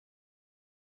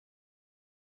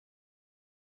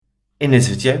In this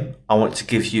video, I want to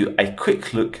give you a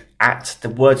quick look at the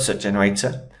word search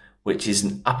generator, which is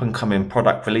an up-and-coming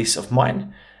product release of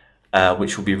mine,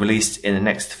 which will be released in the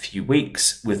next few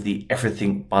weeks with the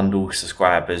Everything Bundle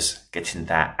subscribers getting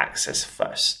that access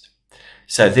first.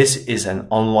 So this is an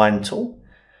online tool.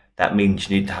 That means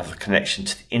you need to have a connection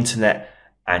to the internet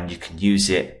and you can use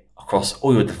it across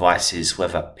all your devices,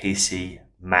 whether PC,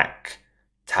 Mac,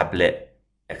 tablet,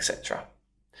 etc.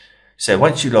 So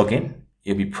once you log in,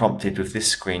 you'll be prompted with this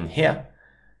screen here,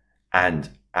 and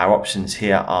our options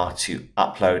here are to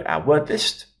upload our word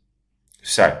list.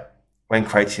 So when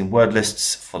creating word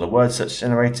lists for the word search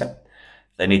generator,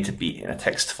 they need to be in a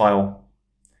text file,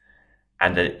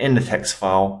 and then in the text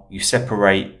file you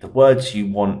separate the words you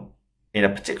want in a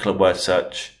particular word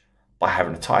search by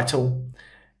having a title,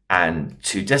 and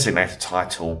to designate a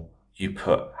title you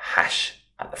put hash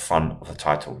at the front of the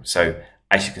title. So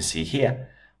as you can see here,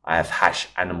 I have hash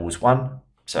animals 1.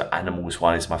 So animals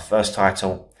 1 is my first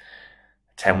title.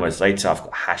 10 words later, I've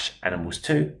got hash animals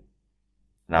 2.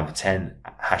 Number 10,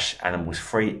 hash animals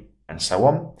 3, and so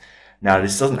on. Now,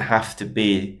 this doesn't have to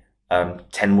be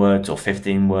 10 words or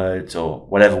 15 words or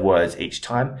whatever words each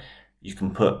time. You can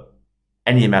put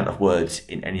any amount of words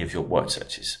in any of your word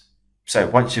searches. So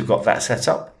once you've got that set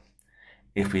up,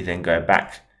 if we then go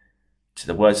back to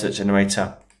the word search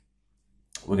generator,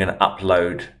 we're going to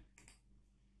upload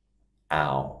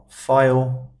our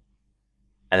file,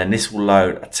 and then this will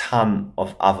load a ton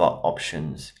of other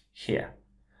options here.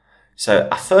 So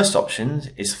our first option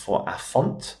is for our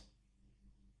font.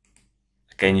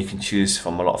 Again, you can choose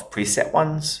from a lot of preset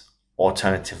ones.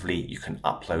 Alternatively, you can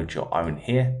upload your own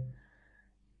here.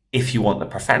 If you want the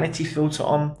profanity filter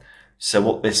on, so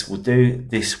what this will do,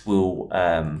 this will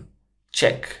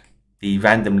check the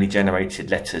randomly generated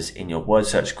letters in your word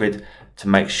search grid to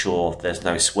make sure there's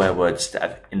no swear words that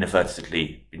have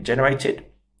inadvertently been generated.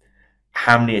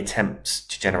 How many attempts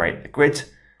to generate the grid?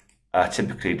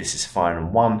 Typically this is fine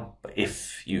on 1, but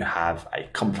if you have a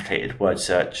complicated word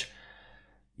search,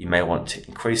 you may want to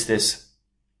increase this.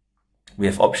 We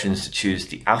have options to choose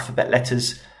the alphabet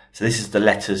letters. So this is the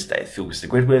letters that it fills the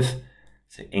grid with.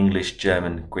 So English,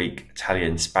 German, Greek,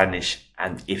 Italian, Spanish,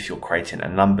 and if you're creating a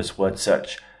numbers word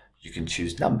search, you can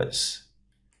choose numbers.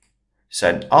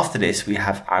 So after this, we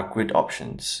have our grid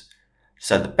options.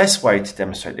 So the best way to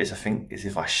demonstrate this, I think, is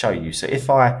if I show you. So if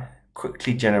I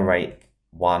quickly generate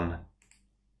one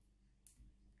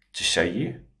to show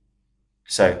you.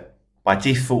 So by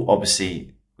default,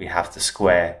 obviously, we have the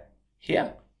square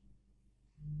here.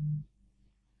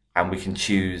 And we can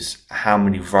choose how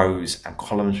many rows and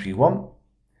columns we want.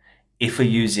 If we're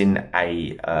using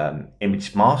a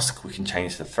image mask, we can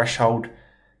change the threshold.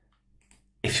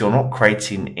 If you're not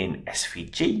creating in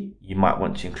SVG, you might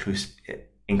want to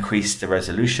increase the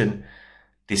resolution.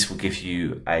 This will give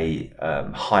you a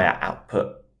higher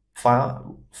output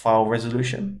file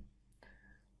resolution.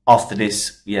 After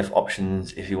this, we have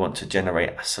options if you want to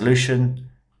generate a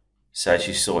solution. So as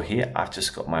you saw here, I've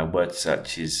just got my word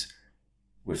searches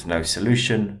with no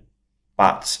solution,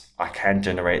 but I can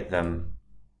generate them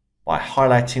by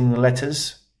highlighting the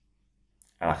letters,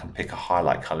 and I can pick a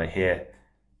highlight color here.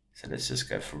 So let's just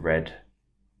go for red.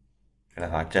 And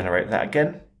if I generate that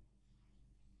again,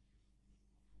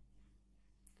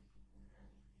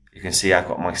 you can see I've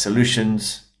got my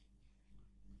solutions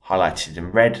highlighted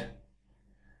in red.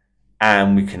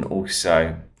 And we can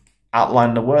also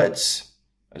outline the words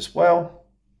as well.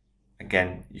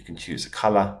 Again, you can choose a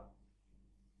color.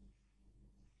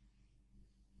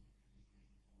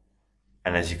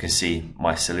 And as you can see,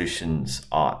 my solutions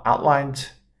are outlined.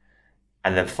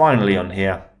 And then finally on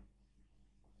here,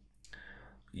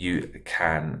 you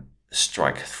can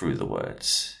strike through the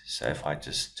words. So if I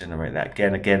just generate that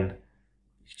again,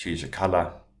 you choose a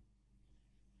color.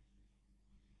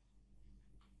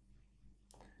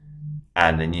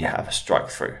 And then you have a strike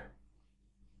through,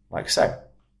 like so.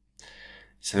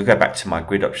 So we'll go back to my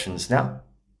grid options now.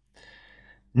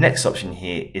 Next option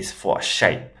here is for a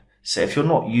shape. So if you're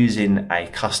not using a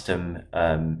custom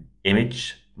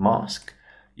image mask,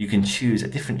 you can choose a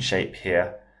different shape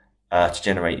here to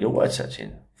generate your word search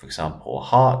in. For example, a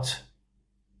heart.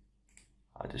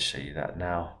 I'll just show you that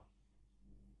now.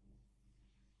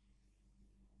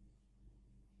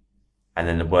 And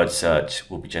then the word search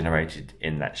will be generated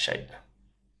in that shape.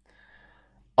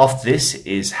 After this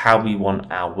is how we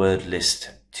want our word list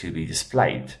to be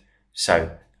displayed.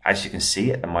 So as you can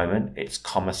see at the moment, it's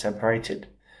comma separated.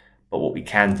 But what we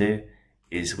can do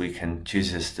is we can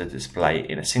choose this to display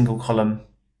in a single column.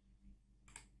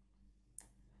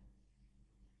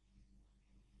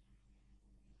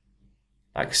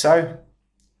 Like so.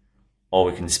 or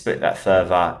we can split that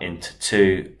further into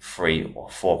 2, 3, or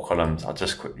 4 columns. I'll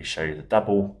just quickly show you the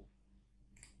double.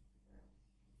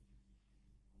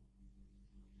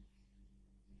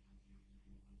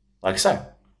 Like so.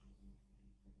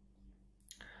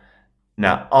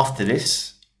 Now, after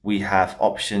this, we have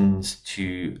options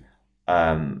to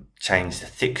change the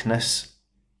thickness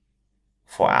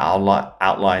for our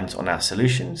outlines on our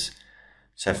solutions.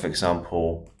 So, for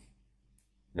example,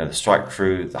 the strike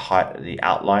through, the height, the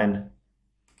outline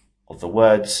of the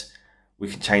words, we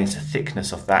can change the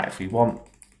thickness of that if we want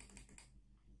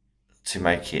to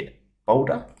make it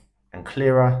bolder and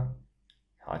clearer.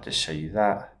 I'll just show you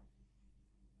that.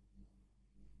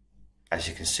 As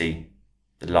you can see,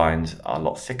 the lines are a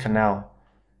lot thicker now.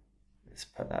 Let's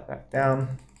put that back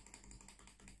down.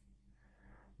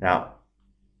 Now,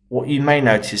 what you may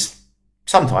notice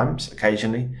sometimes,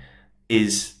 occasionally,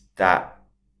 is that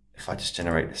if I just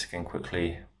generate this again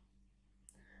quickly,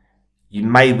 you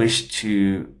may wish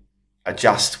to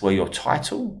adjust where your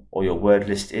title or your word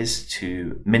list is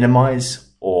to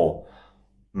minimize or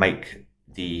make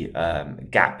the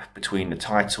gap between the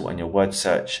title and your word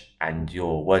search and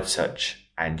your word search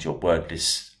and your word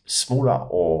list smaller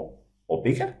or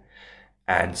bigger.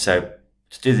 And so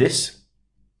to do this,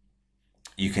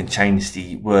 you can change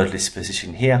the word list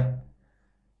position here.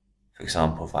 For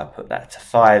example, if I put that to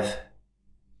 5,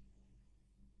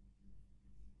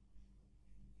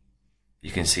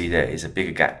 you can see there is a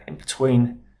bigger gap in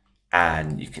between,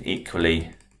 and you can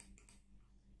equally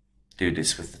do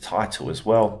this with the title as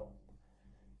well.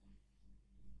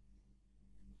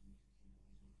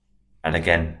 And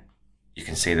again, you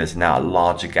can see there's now a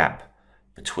larger gap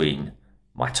between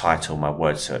my title, my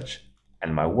word search,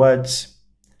 and my words.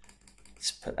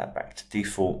 Let's put that back to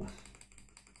default.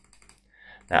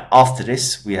 Now, after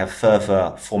this, we have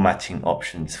further formatting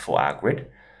options for our grid.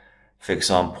 For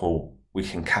example, we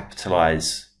can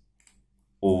capitalize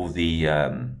all the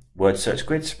word search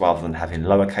grids rather than having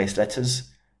lowercase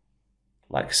letters,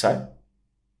 like so.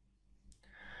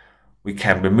 We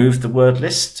can remove the word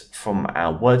list from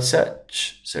our word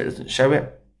search so it doesn't show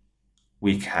it.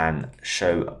 We can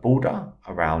show a border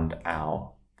around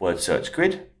our word search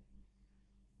grid,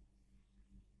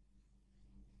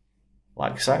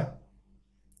 like so.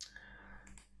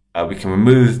 We can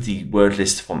remove the word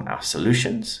list from our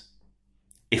solutions.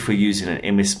 If we're using an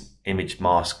image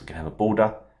mask, we can have a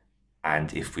border.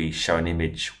 And if we show an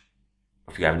image,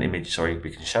 if we have an image, sorry,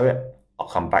 we can show it. I'll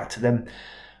come back to them.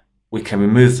 We can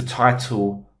remove the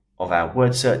title of our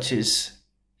word searches.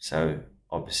 So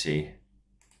obviously,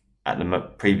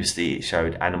 previously it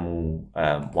showed animal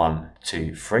 1,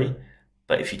 2, 3.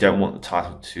 But if you don't want the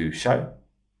title to show,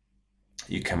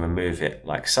 you can remove it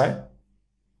like so.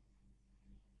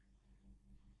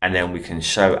 And then we can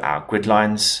show our grid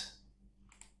lines.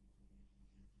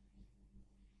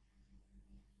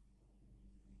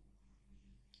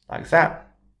 Like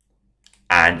that.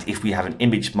 And if we have an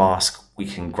image mask, we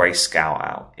can grayscale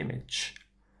our image.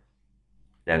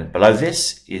 Then below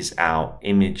this is our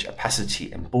image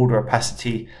opacity and border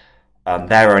opacity.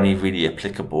 They're only really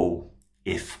applicable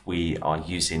if we are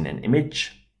using an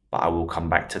image, but I will come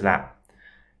back to that.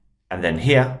 And then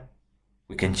here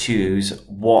we can choose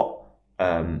what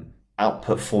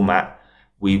output format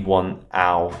we want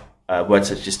our word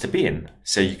searches to be in.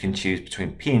 So you can choose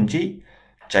between PNG,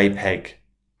 JPEG,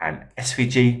 and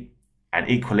SVG, and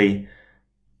equally,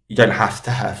 you don't have to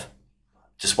have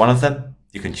just one of them.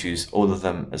 You can choose all of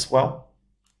them as well.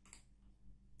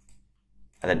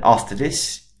 And then after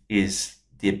this is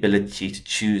the ability to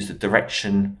choose the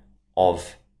direction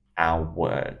of our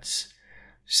words.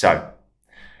 So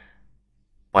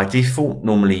by default,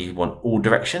 normally you want all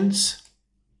directions.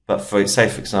 But for, say,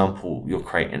 for example, you're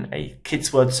creating a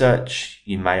kids word search,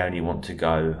 you may only want to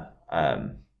go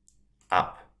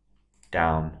up,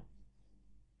 down,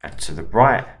 and to the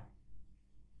right,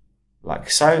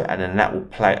 like so, and then that will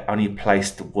only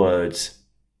place the words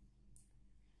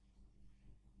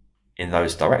in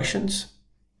those directions.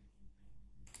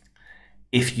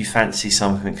 If you fancy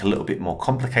something a little bit more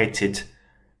complicated,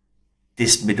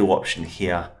 this middle option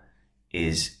here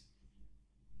is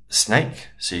snake,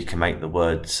 so you can make the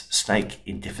words snake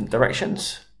in different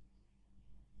directions.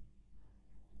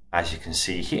 As you can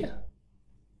see here,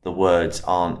 the words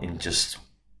aren't in just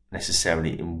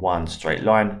necessarily in one straight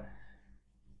line,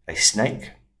 they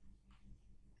snake.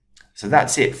 So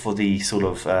that's it for the sort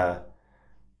of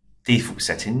default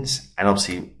settings. And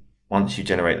obviously, once you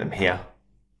generate them here,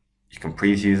 you can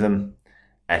preview them.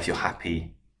 And if you're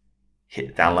happy, hit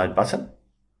the download button.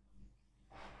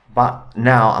 But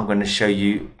now I'm going to show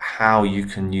you how you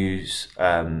can use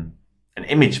an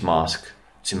image mask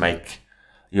to make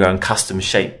your own custom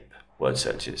shape word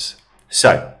searches.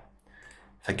 So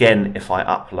again, if I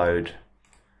upload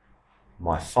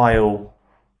my file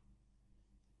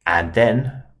and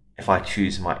then if I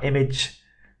choose my image,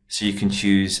 so you can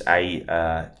choose a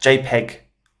JPEG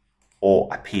or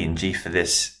a PNG for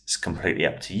this, it's completely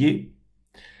up to you.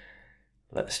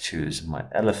 Let's choose my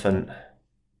elephant.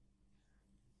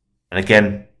 And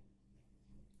again,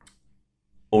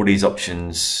 all these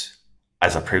options,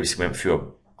 as I previously went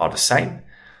through, are the same.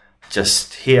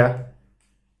 Just here,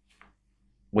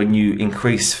 when you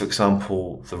increase, for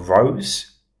example, the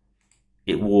rows,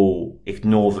 it will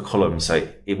ignore the columns. So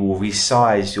it will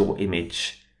resize your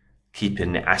image,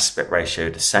 keeping the aspect ratio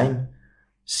the same.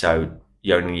 So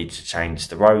you only need to change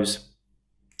the rows.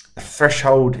 The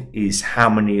threshold is how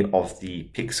many of the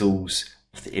pixels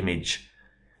of the image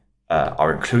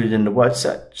are included in the word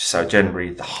search. So generally,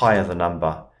 the higher the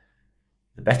number,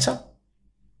 the better.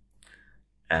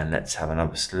 And let's have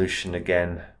another solution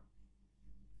again.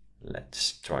 Let's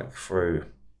strike through.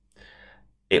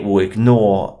 It will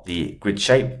ignore the grid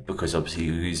shape because obviously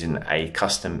you're using a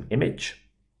custom image.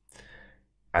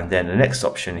 And then the next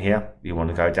option here we want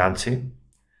to go down to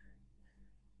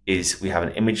is we have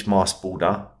an image mask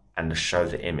border and the show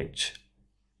the image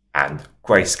and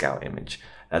grayscale image.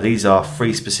 Now these are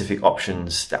three specific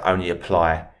options that only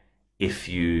apply if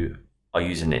you are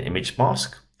using an image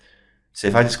mask. So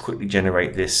if I just quickly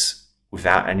generate this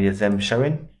without any of them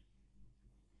showing,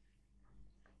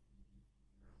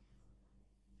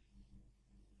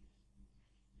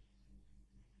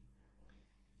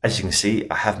 as you can see,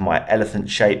 I have my elephant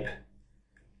shape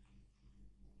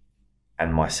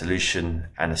and my solution,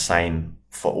 and the same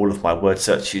for all of my word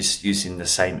searches using the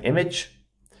same image.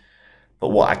 But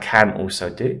what I can also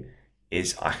do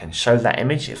is I can show that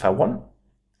image if I want,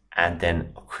 and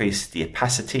then increase the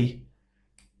opacity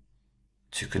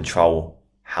to control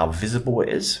how visible it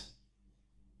is.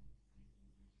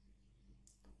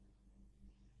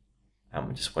 And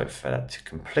we'll just wait for that to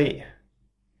complete.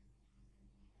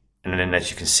 And then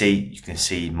as you can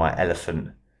see my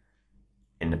elephant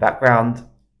in the background.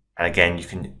 And again, you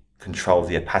can control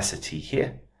the opacity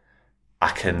here. I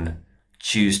can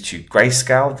choose to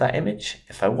grayscale that image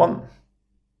if I want.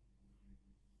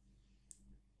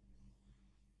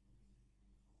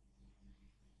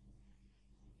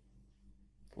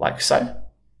 Like so.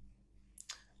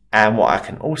 And what I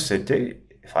can also do,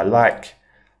 if I like,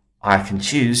 I can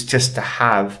choose just to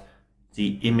have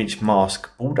the image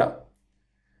mask border.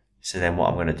 So then what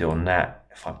I'm going to do on that,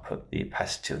 if I put the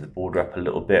opacity of the border up a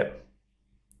little bit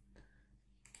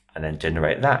and then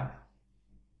generate that.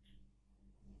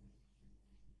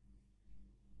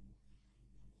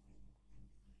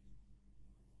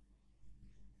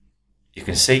 You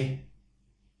can see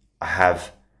I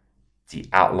have the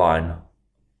outline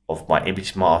of my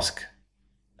image mask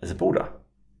as a border,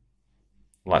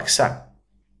 like so.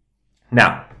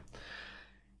 Now,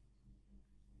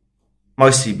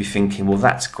 most of you be thinking, well,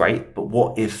 that's great, but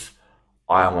what if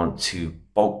I want to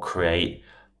bulk create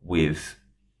with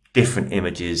different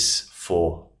images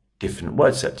for different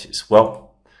word searches?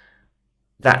 Well,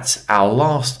 that's our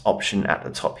last option at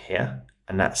the top here,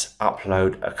 and that's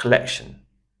upload a collection.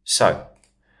 So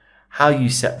how you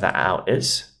set that out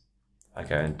is, I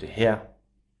go into here,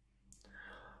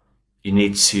 you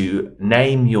need to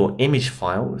name your image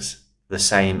files the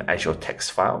same as your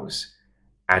text files.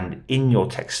 And in your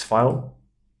text file,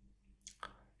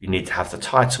 you need to have the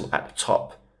title at the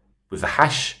top with a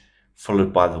hash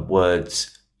followed by the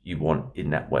words you want in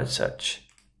that word search.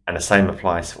 And the same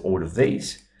applies for all of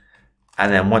these.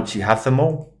 And then once you have them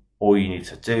all you need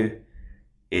to do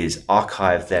is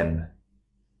archive them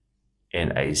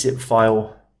in a zip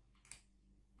file.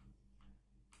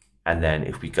 And then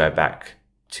if we go back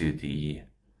to the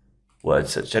word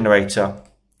search generator,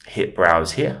 hit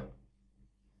browse here.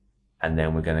 And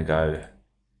then we're going to go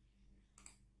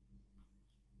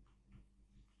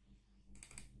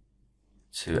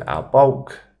to our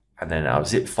bulk and then our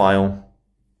zip file.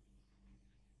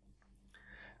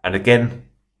 And again,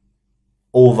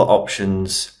 all the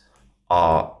options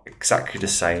are exactly the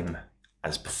same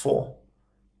as before,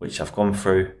 which I've gone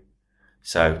through.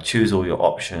 So choose all your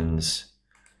options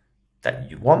that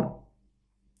you want.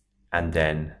 And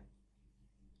then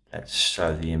let's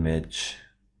show the image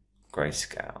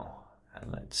grayscale.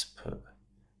 And let's put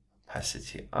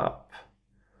opacity up,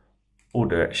 all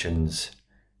directions,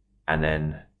 and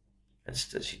then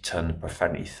let's actually turn the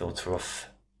profanity filter off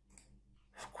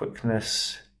for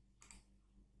quickness.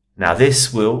 Now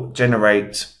this will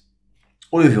generate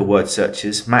all of your word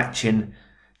searches matching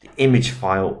the image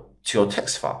file to your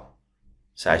text file.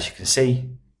 So as you can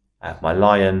see, I have my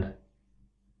lion,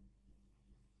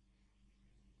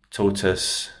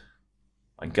 tortoise,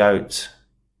 my goat,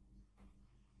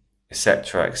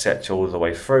 etc., etc., all the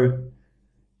way through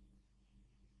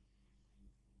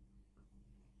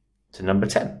to number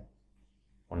 10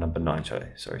 or number 9, should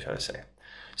I say.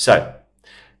 So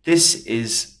this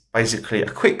is basically a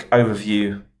quick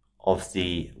overview of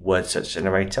the word search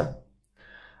generator.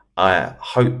 I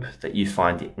hope that you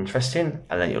find it interesting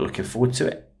and that you're looking forward to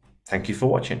it. Thank you for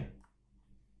watching.